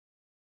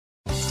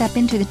step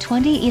into the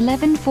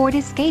 2011 Ford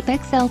Escape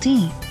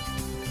XLT.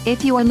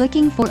 If you are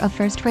looking for a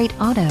first-rate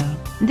auto,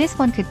 this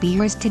one could be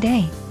yours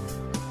today.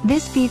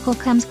 This vehicle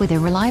comes with a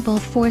reliable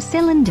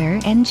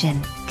 4-cylinder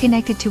engine,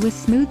 connected to a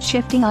smooth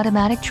shifting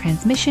automatic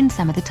transmission.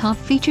 Some of the top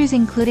features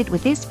included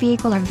with this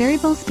vehicle are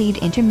variable speed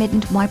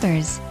intermittent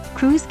wipers,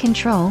 cruise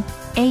control,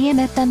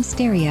 AM/FM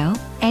stereo,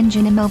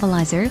 engine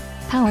immobilizer,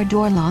 power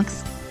door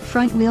locks,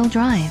 front-wheel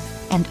drive,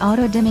 and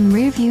auto-dimming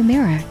rear-view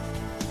mirror.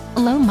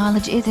 Low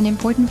mileage is an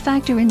important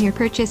factor in your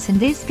purchase, and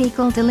this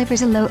vehicle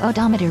delivers a low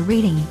odometer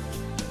reading.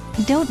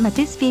 Don't let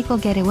this vehicle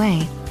get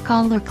away.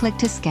 Call or click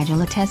to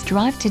schedule a test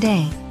drive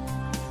today.